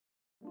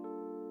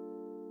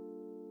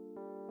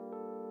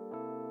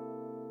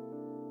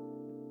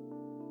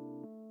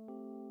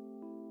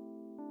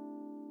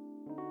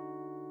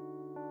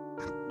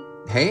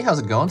Hey, how's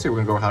it going? Today we're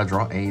gonna go over how to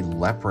draw a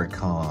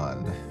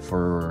leprechaun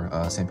for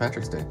St.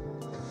 Patrick's Day.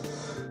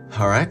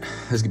 All right,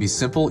 this is gonna be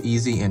simple,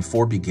 easy, and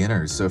for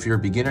beginners. So if you're a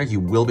beginner, you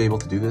will be able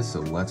to do this. So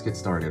let's get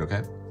started,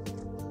 okay?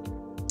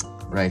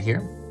 Right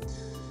here,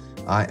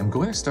 I am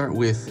going to start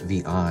with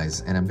the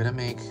eyes, and I'm gonna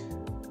make,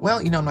 well,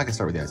 I'm not gonna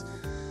start with the eyes.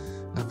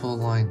 I'm gonna pull a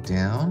line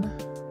down,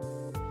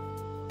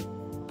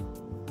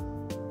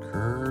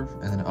 curve,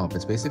 and then up.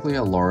 It's basically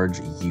a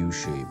large U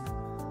shape.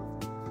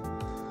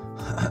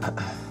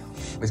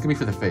 It's gonna be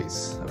for the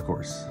face, of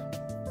course.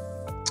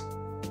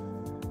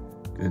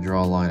 Gonna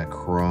draw a line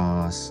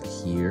across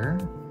here,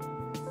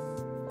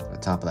 the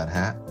top of that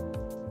hat.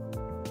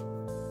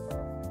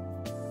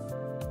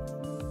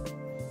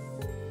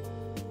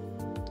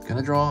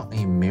 Gonna draw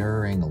a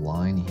mirroring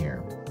line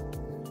here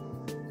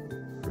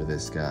for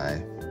this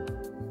guy.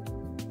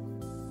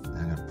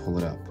 I'm gonna pull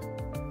it up.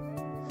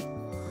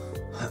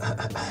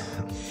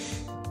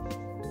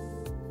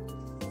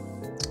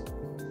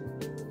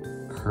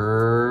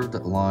 Curved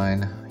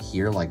line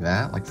here like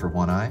that, like for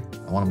one eye.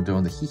 I want him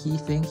doing the hee-hee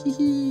thing,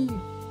 hee-hee.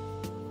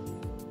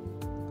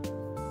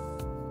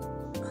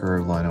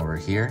 Curved line over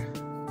here.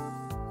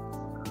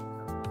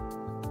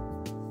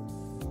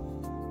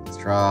 Let's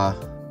draw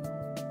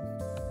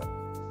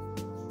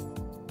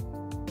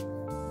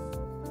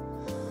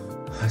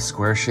a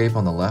square shape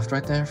on the left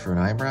right there for an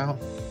eyebrow.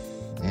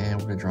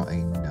 And we're gonna draw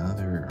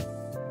another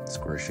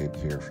square shape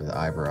here for the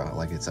eyebrow.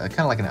 Like it's kind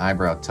of like an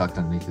eyebrow tucked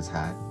underneath his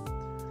hat.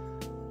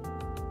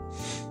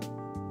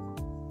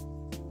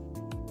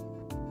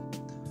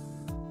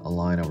 A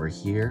line over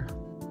here,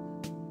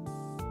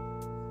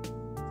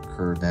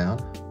 curve down,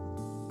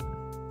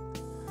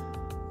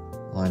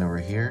 line over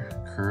here,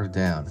 curve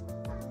down.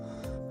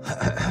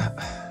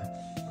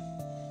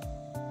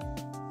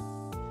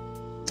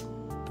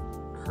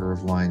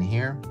 Curve line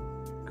here,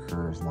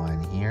 curve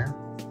line here,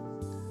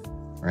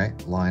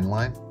 right? Line,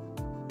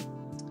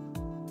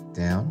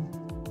 down,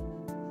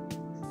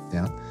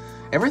 down.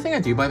 Everything I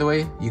do, by the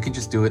way, you can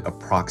just do it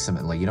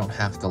approximately. You don't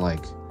have to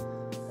like,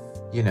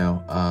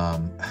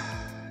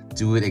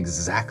 do it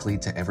exactly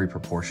to every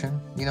proportion.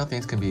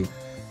 Things can be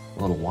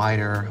a little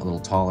wider, a little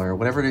taller,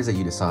 whatever it is that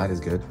you decide is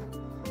good.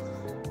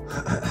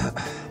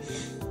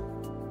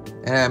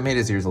 And I made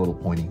his ears a little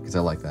pointy because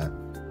I like that.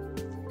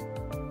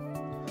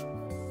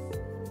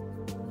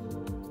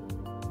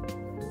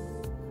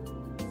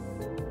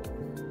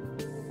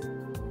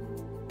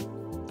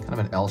 Kind of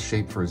an L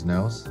shape for his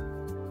nose.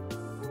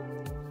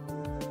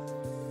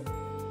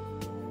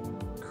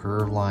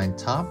 Curve line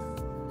top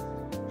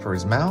for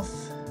his mouth.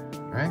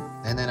 Right,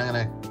 and then I'm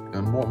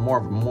gonna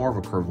more of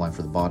a curved line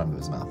for the bottom of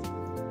his mouth.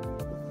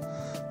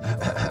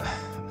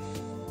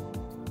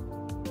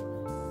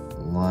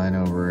 Line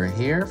over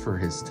here for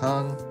his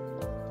tongue,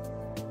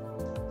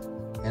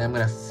 and I'm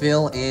gonna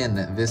fill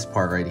in this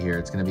part right here.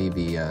 It's gonna be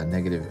the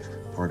negative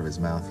part of his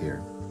mouth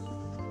here.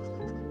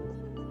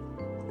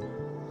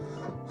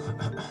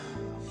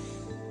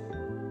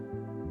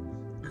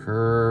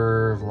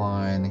 Curve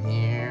line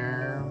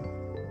here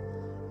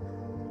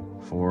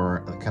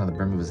for kind of the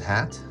brim of his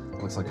hat.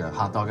 Looks like a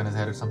hot dog on his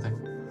head or something.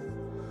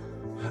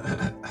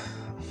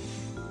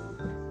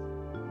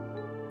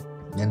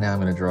 And now I'm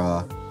gonna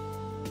draw a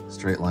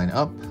straight line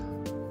up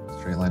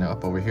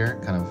over here,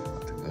 kind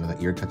of the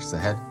ear touches the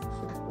head.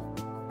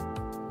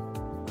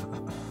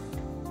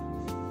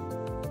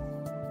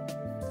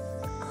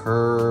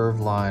 Curved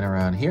line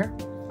around here,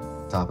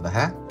 top of the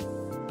hat.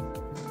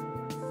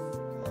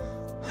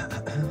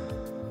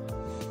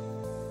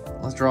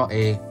 Let's draw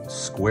a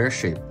square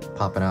shape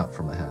popping out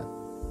from the hat.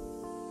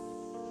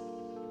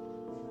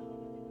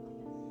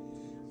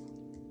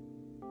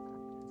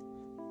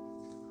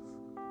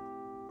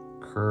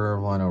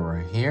 Curve line over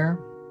here,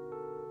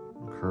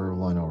 curve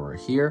line over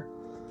here.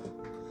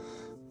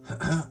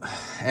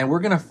 And we're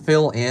gonna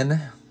fill in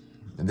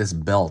this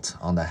belt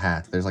on the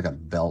hat. There's like a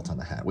belt on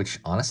the hat, which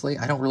honestly,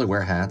 I don't really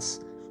wear hats.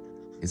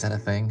 Is that a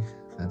thing?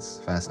 That's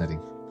fascinating.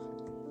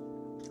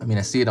 I mean,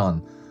 I see it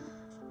on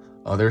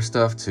other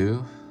stuff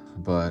too,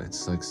 but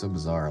it's like so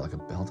bizarre, like a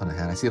belt on a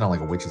hat. I see it on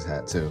like a witch's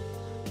hat too.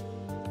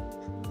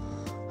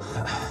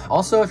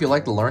 Also, if you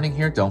like the learning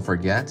here, don't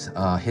forget,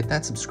 hit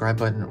that subscribe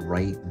button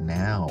right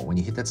now. When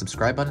you hit that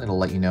subscribe button, it'll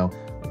let you know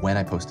when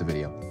I post a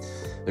video.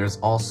 There's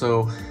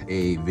also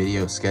a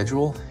video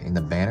schedule in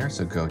the banner,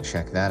 so go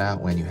check that out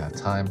when you have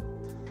time.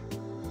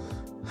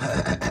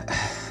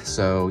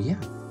 So yeah,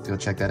 go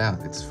check that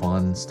out. It's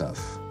fun stuff.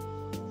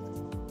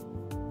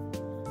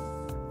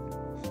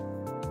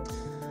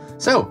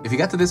 So if you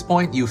got to this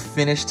point, you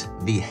finished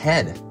the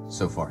head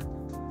so far.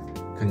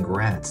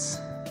 Congrats.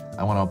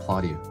 I want to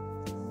applaud you.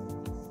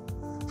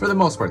 For the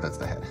most part, that's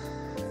the head.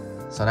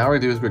 So now what we're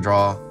gonna do is we're gonna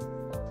draw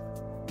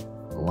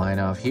a line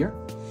off here.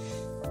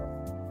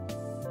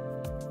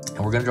 And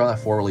we're gonna draw that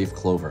 4-leaf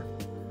clover.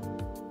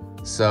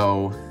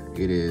 So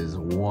it is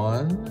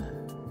 1,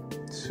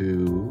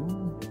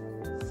 2,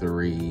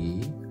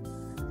 3,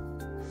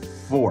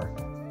 4.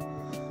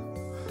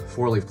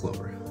 4-leaf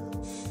clover.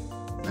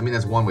 I mean,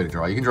 that's one way to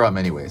draw. You can draw it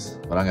many ways,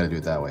 but I'm gonna do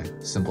it that way,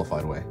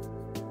 simplified way.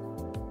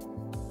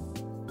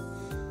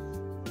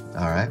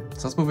 All right,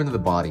 so let's move into the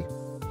body.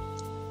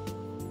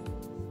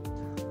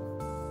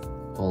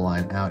 Pull a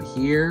line out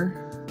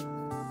here,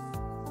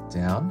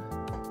 down.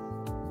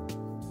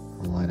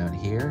 Pull a line out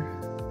here,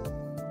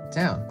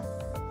 down.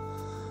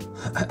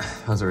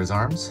 Those are his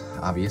arms,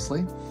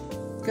 obviously.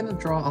 I'm gonna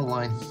draw a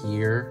line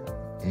here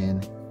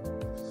and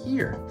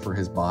here for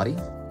his body,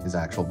 his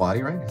actual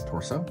body, right? His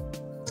torso.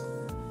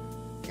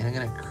 And I'm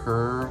gonna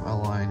curve a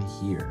line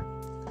here.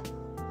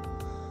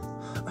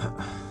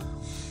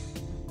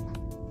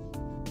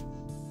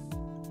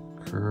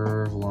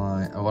 Curve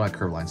line, oh, what a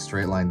curve line,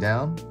 straight line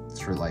down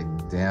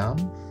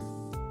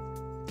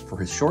for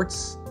his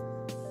shorts.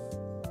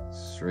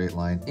 Straight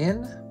line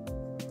in,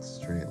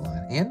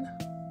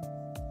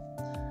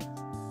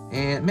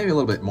 and maybe a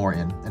little bit more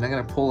in. And I'm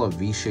gonna pull a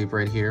V shape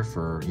right here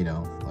for, you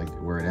know, like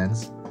where it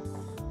ends.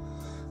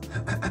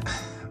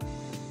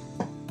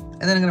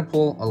 And then I'm gonna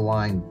pull a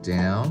line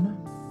down,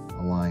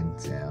 a line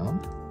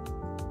down,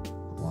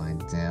 a line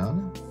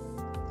down,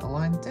 a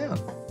line down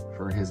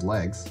for his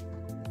legs.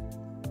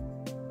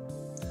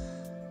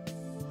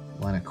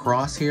 Line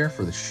across here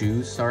for the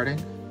shoes starting.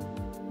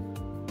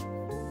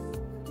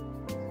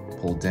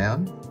 Pull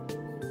down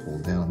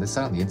on this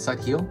side, on the inside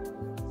heel.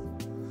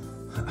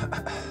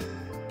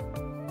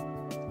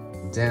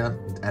 Down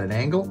at an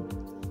angle,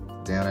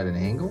 down at an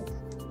angle.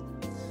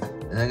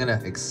 And I'm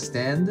gonna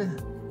extend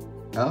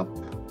up,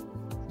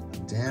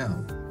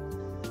 down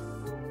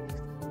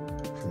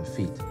for the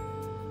feet.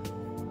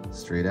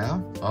 Straight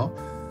out, up,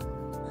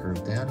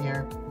 curve down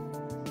here,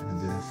 and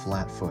do a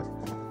flat foot.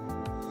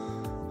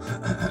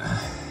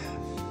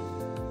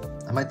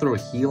 I might throw a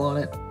heel on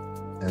it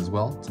as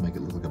well to make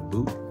it look like a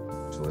boot,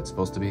 which is what it's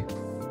supposed to be.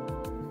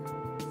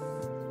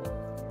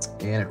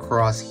 And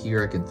across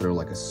here, I can throw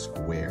like a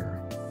square.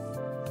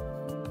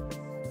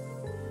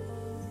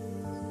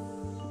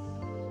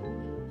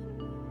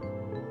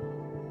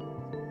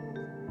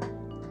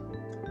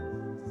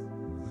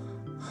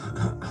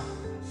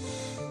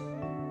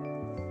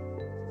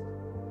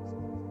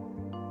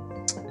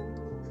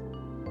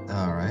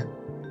 All right,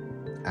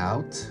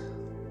 out,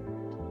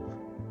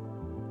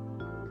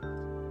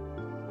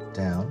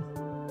 down,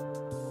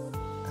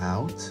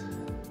 out,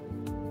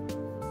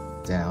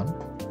 down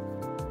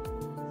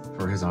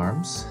for his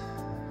arms.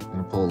 I'm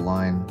gonna pull a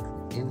line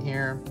in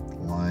here,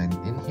 line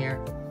in here.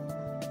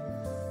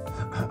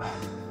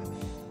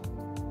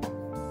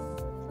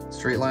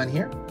 Straight line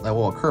here,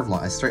 well, a curved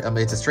line, it's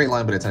a straight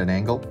line, but it's at an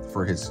angle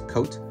for his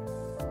coat.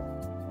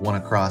 One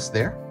across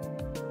there,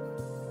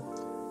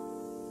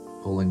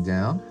 pulling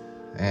down,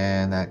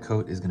 and that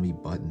coat is gonna be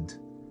buttoned.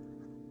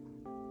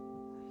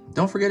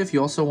 Don't forget, if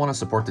you also want to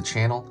support the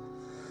channel,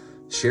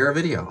 share a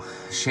video.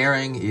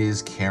 Sharing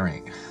is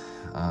caring.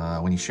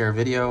 When you share a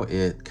video,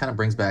 it kind of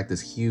brings back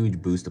this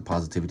huge boost of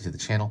positivity to the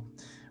channel,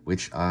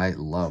 which I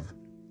love.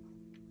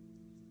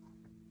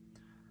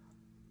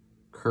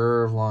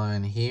 Curve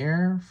line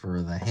here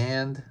for the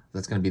hand.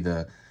 That's going to be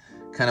the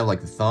kind of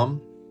like the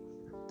thumb.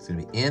 It's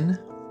going to be in,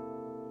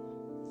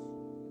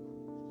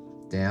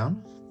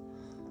 down,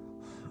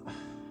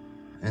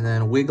 and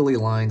then wiggly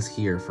lines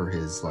here for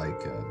his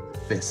like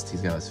fist.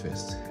 He's got his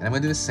fist. And I'm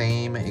gonna do the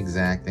same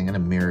exact thing. I'm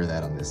gonna mirror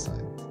that on this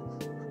side.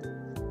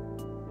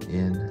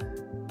 In,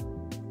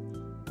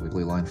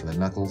 wiggly line for the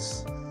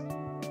knuckles.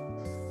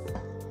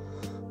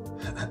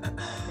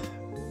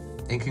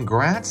 And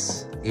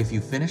congrats, if you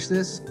finish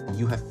this,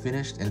 you have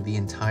finished the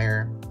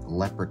entire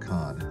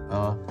Leprechaun.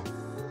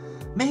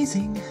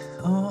 Amazing,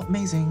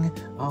 amazing,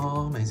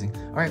 amazing.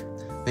 All right,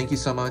 thank you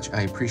so much.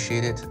 I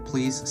appreciate it.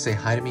 Please say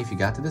hi to me if you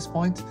got to this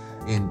point.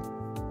 And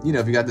you know,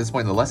 if you got to this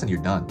point in the lesson,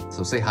 you're done.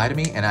 So say hi to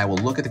me and I will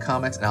look at the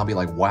comments and I'll be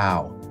like,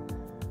 wow,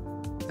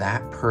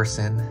 that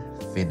person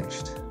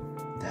finished.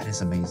 That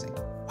is amazing.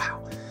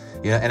 Wow.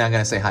 Yeah, and I'm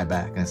gonna say hi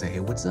back. I'm gonna say, hey,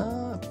 what's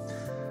up?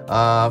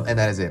 And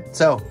that is it.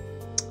 So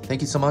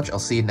thank you so much. I'll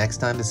see you next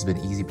time. This has been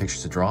Easy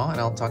Pictures to Draw, and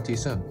I'll talk to you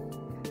soon.